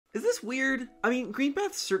Is this weird? I mean,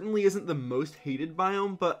 Greenpath certainly isn't the most hated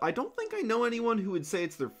biome, but I don't think I know anyone who would say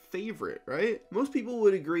it's their favorite, right? Most people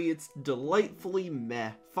would agree it's delightfully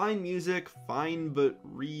meh. Fine music, fine but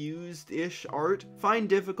reused-ish art, fine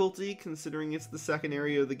difficulty considering it's the second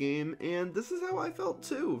area of the game, and this is how I felt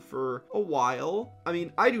too for a while. I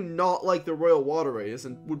mean, I do not like the Royal Waterways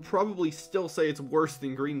and would probably still say it's worse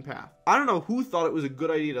than Greenpath. I don't know who thought it was a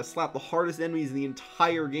good idea to slap the hardest enemies in the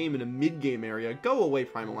entire game in a mid-game area. Go away,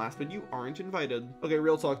 Primal Aspid, you aren't invited. Okay,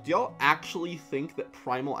 real talk, do y'all actually think that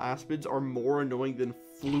Primal Aspids are more annoying than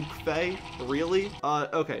Fluke Fae? Really?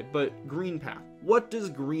 Okay, but Greenpath. What does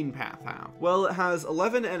Greenpath have? Well, it has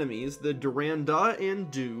 11 enemies, the Duranda and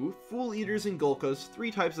Dew, Fool Eaters and Gulkas, 3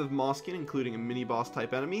 types of Mosskin, including a mini-boss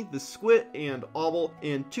type enemy, the Squit and Obble,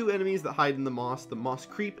 and 2 enemies that hide in the Moss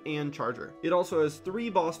Creep and Charger. It also has 3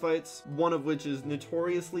 boss fights, one of which is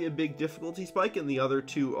notoriously a big difficulty spike, and the other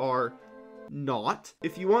 2 are not.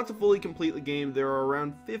 If you want to fully complete the game, there are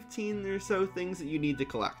around 15 or so things that you need to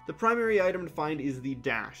collect. The primary item to find is the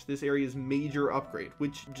dash, this area's major upgrade,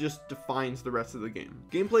 which just defines the rest of the game.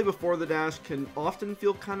 Gameplay before the dash can often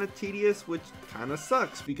feel kind of tedious, which kind of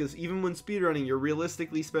sucks, because even when speedrunning, you're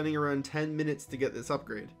realistically spending around 10 minutes to get this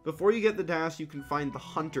upgrade. Before you get the dash, you can find the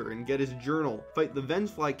Hunter and get his journal, fight the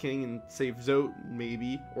Vengefly King and save Zote,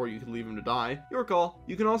 maybe, or you could leave him to die. Your call.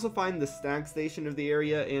 You can also find the Stag Station of the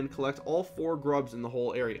area and collect all 4 grubs in the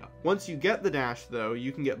whole area. Once you get the dash though,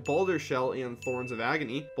 you can get Boulder Shell and Thorns of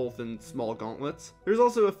Agony, both in small gauntlets. There's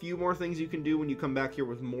also a few more things you can do when you come back here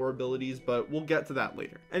with more abilities, but we'll get to that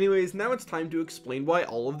later. Anyways, now it's time to explain why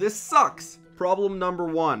all of this sucks. Problem number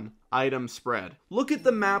 1. Item spread. Look at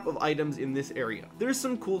the map of items in this area. There's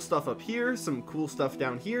some cool stuff up here, some cool stuff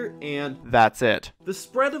down here, and that's it. The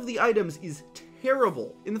spread of the items is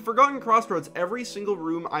terrible. In the Forgotten Crossroads, every single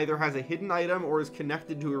room either has a hidden item or is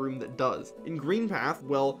connected to a room that does. In Greenpath,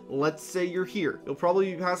 well, let's say you're here. You'll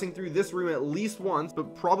probably be passing through this room at least once,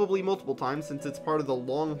 but probably multiple times since it's part of the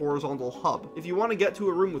long horizontal hub. If you want to get to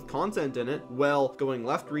a room with content in it, well, going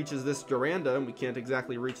left reaches this Duranda, and we can't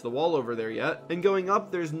exactly reach the wall over there yet, and going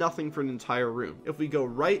up, there's nothing for an entire room. If we go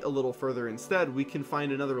right a little further instead, we can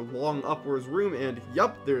find another long upwards room, and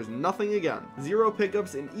yup, there's nothing again. 0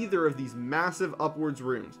 pickups in either of these massive upwards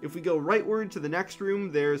rooms. If we go rightward to the next room,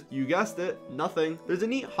 there's, you guessed it, nothing. There's a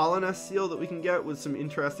neat Hollowness seal that we can get with some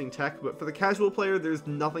interesting tech, but for the casual player, there's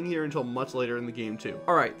nothing here until much later in the game too.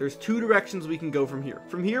 Alright, there's 2 directions we can go from here.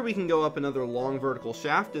 From here, we can go up another long vertical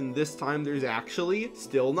shaft, and this time there's actually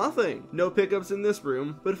still nothing. No pickups in this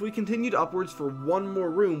room, but if we continued upwards for 1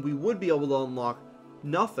 more room, we would be able to unlock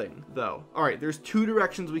nothing though. Alright, there's 2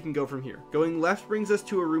 directions we can go from here. Going left brings us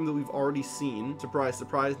to a room that we've already seen. Surprise,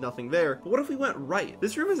 surprise, nothing there. But what if we went right?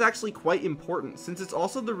 This room is actually quite important since it's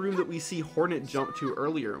also the room that we see Hornet jump to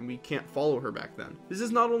earlier and we can't follow her back then. This is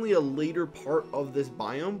not only a later part of this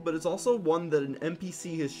biome, but it's also one that an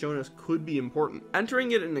NPC has shown us could be important.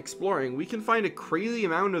 Entering it and exploring, we can find a crazy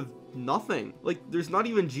amount of nothing. Like, there's not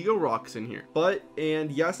even Geo-Rocks in here. But, and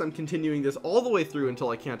yes, I'm continuing this all the way through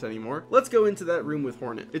until I can't anymore. Let's go into that room with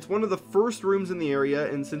Hornet. It's one of the first rooms in the area,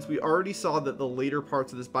 and since we already saw that the later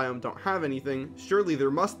parts of this biome don't have anything, surely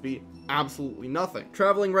there must be absolutely nothing.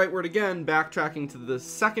 Traveling rightward again, backtracking to the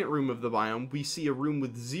second room of the biome, we see a room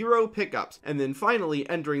with 0 pickups. And then finally,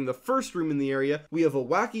 entering the first room in the area, we have a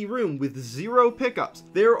wacky room with 0 pickups.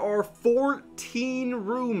 There are 14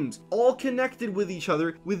 rooms, all connected with each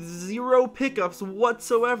other with 0 pickups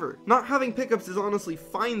whatsoever. Not having pickups is honestly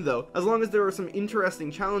fine though, as long as there are some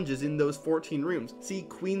interesting challenges in those 14 rooms. See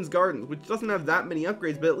Queen's Gardens, which doesn't have that many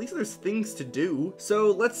upgrades, but at least there's things to do.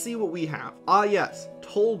 So let's see what we have. Ah yes,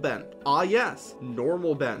 Toll Bench. Ah yes,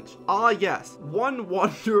 Normal Bench. Ah yes, One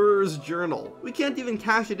Wanderer's Journal. We can't even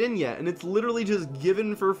cash it in yet, and it's literally just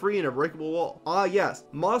given for free in a breakable wall. Ah yes,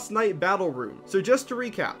 Moss Knight Battle Room. So just to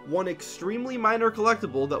recap, one extremely minor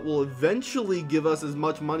collectible that will eventually give us as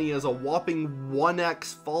much money as a whopping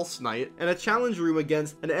 1x False Knight, and a challenge room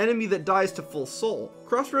against an enemy that dies to full soul.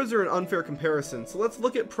 Crossroads are an unfair comparison, so let's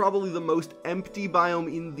look at probably the most empty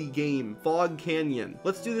biome in the game, Fog Canyon.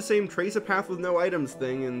 Let's do the same trace a path with no items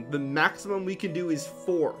thing, and the maximum we can do is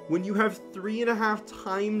 4. When you have 3.5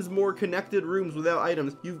 times more connected rooms without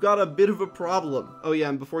items, you've got a bit of a problem. Oh yeah,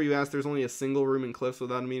 and before you ask, there's only a single room in Cliffs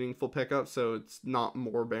without a meaningful pickup, so it's not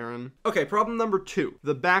more barren. Okay, problem number 2,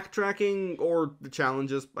 the backtracking or the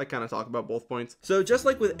challenges. I kind of talk about both points. So just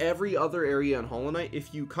like with every other area in Hollow Knight,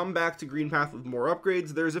 if you come back to Greenpath with more upgrades,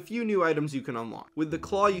 there's a few new items you can unlock. With the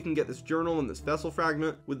Claw, you can get this journal and this vessel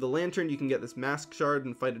fragment. With the Lantern, you can get this mask shard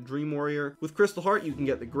and fight a Dream Warrior. With Crystal Heart, Start, you can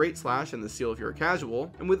get the Great Slash and the Seal if you're a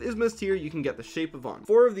casual, and with Isma's Tier, you can get the Shape of Un.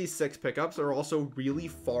 4 of these 6 pickups are also really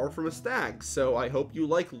far from a stag, so I hope you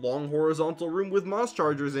like long horizontal room with Moss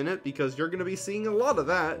Chargers in it, because you're going to be seeing a lot of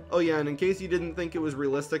that. Oh yeah, and in case you didn't think it was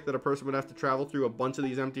realistic that a person would have to travel through a bunch of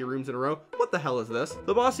these empty rooms in a row, what the hell is this?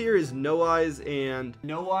 The boss here is No Eyes, and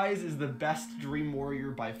No Eyes is the best Dream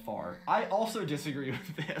Warrior by far. I also disagree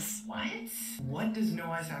with this. What does No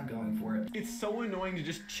Eyes have going for it? It's so annoying to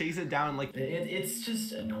just chase it down like... It's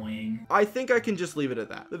just annoying. I think I can just leave it at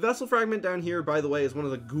that. The Vessel Fragment down here, by the way, is one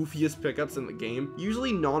of the goofiest pickups in the game.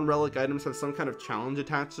 Usually non-relic items have some kind of challenge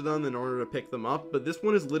attached to them in order to pick them up, but this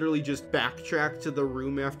one is literally just backtrack to the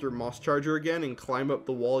room after Moss Charger again and climb up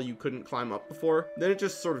the wall you couldn't climb up before. Then it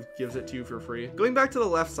just sort of gives it to you for free. Going back to the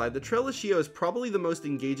left side, the Trail of Shio is probably the most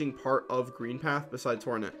engaging part of Greenpath besides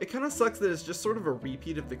Hornet. It kind of sucks that it's just sort of a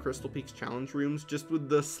repeat of the Crystal Peaks challenge rooms, just with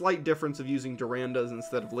the slight difference of using Durandas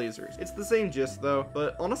instead of lasers. It's the same gist though,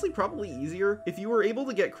 but honestly probably easier. If you were able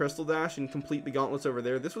to get Crystal Dash and complete the gauntlets over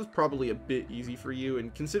there, this was probably a bit easy for you,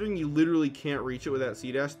 and considering you literally can't reach it without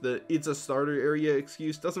C-Dash, the it's a starter area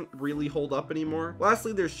excuse doesn't really hold up anymore.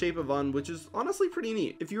 Lastly, there's Shape of Un, which is honestly pretty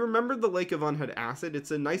neat. If you remember the Lake of Un had acid,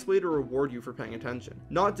 it's a nice way to reward you for paying attention.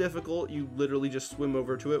 Not difficult, you literally just swim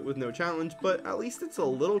over to it with no challenge, but at least it's a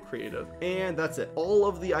little creative. And that's it, all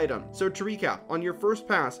of the items. So to recap, on your first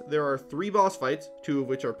pass, there are 3 boss fights, 2 of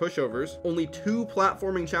which are pushovers, only 2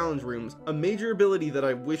 platforming challenge rooms, a major ability that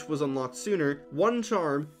I wish was unlocked sooner, 1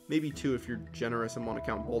 charm, maybe 2 if you're generous and want to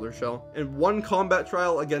count Boulder Shell, and 1 combat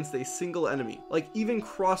trial against a single enemy. Like even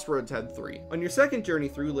Crossroads had 3. On your second journey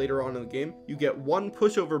through later on in the game, you get 1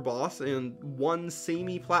 pushover boss and 1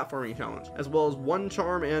 samey platforming challenge, as well as 1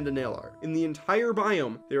 charm and a nail art. In the entire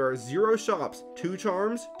biome, there are 0 shops, 2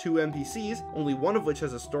 charms, 2 NPCs, only 1 of which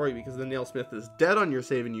has a story because the nailsmith is dead on your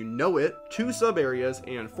save and you know it, 2 sub areas,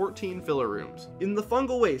 and 14 filler rooms. In the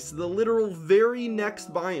Fungal Waste, the literal very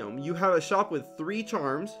next biome, you have a shop with 3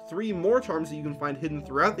 charms, 3 more charms that you can find hidden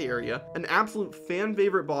throughout the area, an absolute fan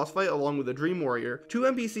favorite boss fight along with a Dream Warrior, 2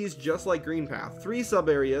 NPCs just like Greenpath, 3 sub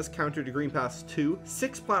areas counter to Greenpath's 2,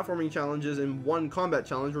 6 platforming challenges, and 1 combat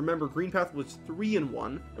challenge. Remember, Greenpath was 3 in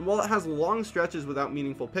 1, and while it has long stretches without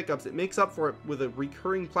meaningful pickups, it makes up for it with a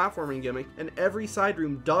recurring platforming gimmick, and every side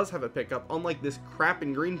room does have a pickup, unlike this crap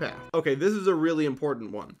in Greenpath. Okay, this is a really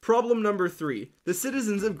important one. Problem number 3. The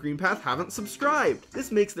citizens of Greenpath haven't subscribed.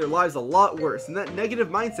 This makes their lives a lot worse, and that negative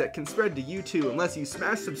mindset can spread to you too unless you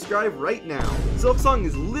smash subscribe right now. Silksong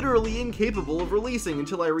is literally incapable of releasing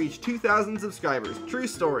until I reach 2,000 subscribers. True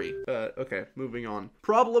story. Okay, moving on.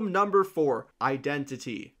 Problem number 4.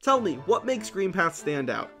 Identity. Tell me, what makes Greenpath stand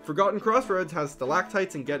out? Forgotten Crossroads has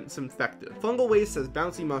stalactites and gets infected. Fungal Waste has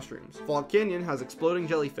bouncy mushrooms. Fog Canyon has exploding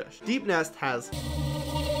jellyfish. Deep Nest has...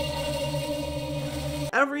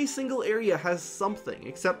 Every single area has something,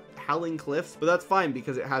 except Howling Cliffs, but that's fine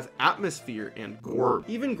because it has atmosphere and gore.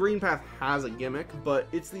 Even Greenpath has a gimmick, but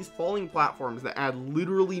it's these falling platforms that add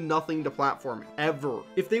literally nothing to platform ever.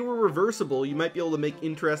 If they were reversible, you might be able to make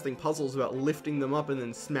interesting puzzles about lifting them up and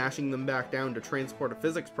then smashing them back down to transport a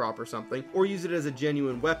physics prop or something, or use it as a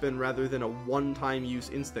genuine weapon rather than a one-time use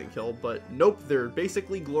instant kill, but nope, they're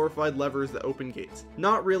basically glorified levers that open gates.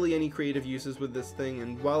 Not really any creative uses with this thing,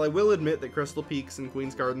 and while I will admit that Crystal Peaks and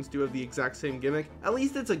Queen's Gardens do have the exact same gimmick, at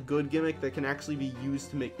least it's a good gimmick that can actually be used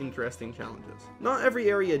to make interesting challenges. Not every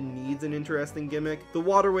area needs an interesting gimmick. The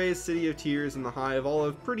Waterways, City of Tears, and the Hive all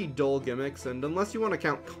have pretty dull gimmicks, and unless you want to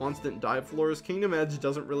count constant dive floors, Kingdom Edge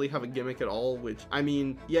doesn't really have a gimmick at all, which, I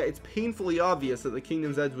mean, yeah, it's painfully obvious that the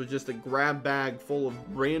Kingdom's Edge was just a grab bag full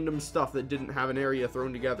of random stuff that didn't have an area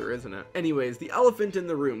thrown together, isn't it? Anyways, the elephant in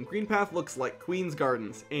the room. Greenpath looks like Queen's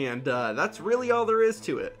Gardens, and that's really all there is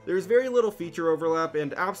to it. There's very little feature overlap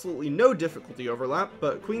and absolutely no difficulty overlap,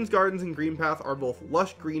 but Queen's Gardens and Greenpath are both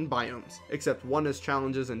lush green biomes, except one has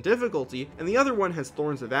challenges and difficulty, and the other one has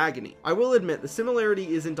Thorns of Agony. I will admit, the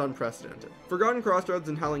similarity isn't unprecedented. Forgotten Crossroads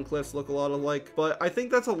and Howling Cliffs look a lot alike, but I think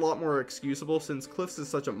that's a lot more excusable since Cliffs is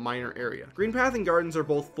such a minor area. Greenpath and Gardens are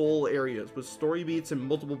both full areas, with story beats and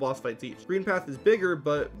multiple boss fights each. Greenpath is bigger,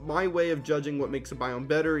 but my way of judging what makes a biome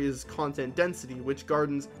better is content density, which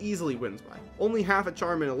Gardens easily wins by. Only half a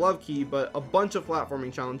charm and a love key, but a bunch of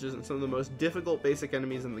platforming challenges and some of the most difficult basic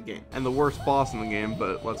enemies in in the game, and the worst boss in the game,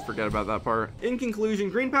 but let's forget about that part. In conclusion,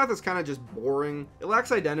 Greenpath is kind of just boring. It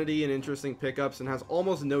lacks identity and interesting pickups and has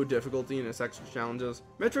almost no difficulty in its extra challenges.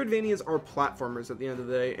 Metroidvanias are platformers at the end of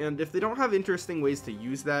the day, and if they don't have interesting ways to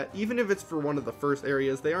use that, even if it's for one of the first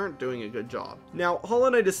areas, they aren't doing a good job. Now, Hollow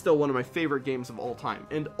Knight is still one of my favorite games of all time,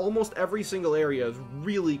 and almost every single area is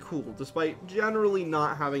really cool, despite generally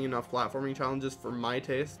not having enough platforming challenges for my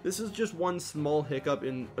taste. This is just one small hiccup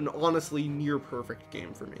in an honestly near perfect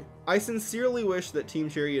game for me. I sincerely wish that Team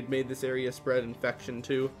Cherry had made this area spread Infection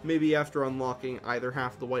 2, maybe after unlocking either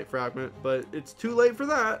half the white fragment, but it's too late for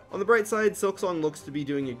that. On the bright side, Silksong looks to be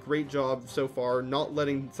doing a great job so far, not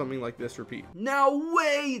letting something like this repeat. Now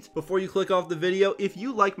wait! Before you click off the video, if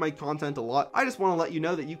you like my content a lot, I just want to let you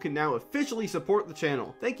know that you can now officially support the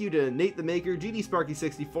channel. Thank you to Nate the Maker, GD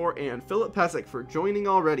Sparky64, and Philip Pesic for joining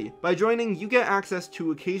already. By joining, you get access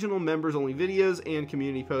to occasional members-only videos and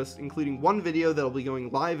community posts, including one video that'll be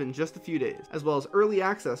going live in just a few days, as well as early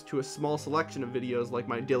access to a small selection of videos like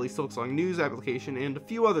my daily Silksong news application and a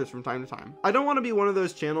few others from time to time. I don't want to be one of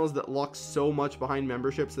those channels that locks so much behind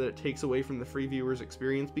memberships that it takes away from the free viewers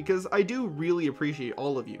experience, because I do really appreciate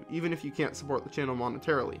all of you, even if you can't support the channel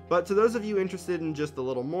monetarily. But to those of you interested in just a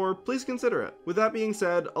little more, please consider it. With that being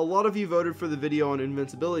said, a lot of you voted for the video on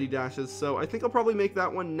invincibility dashes, so I think I'll probably make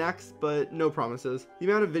that one next, but no promises. The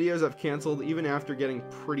amount of videos I've canceled even after getting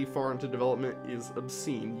pretty far into development is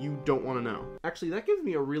obscene. You don't want to know. Actually, that gives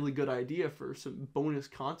me a really good idea for some bonus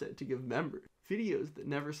content to give members. Videos that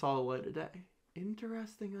never saw the light of day.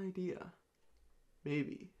 Interesting idea.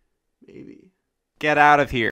 Maybe. Get out of here.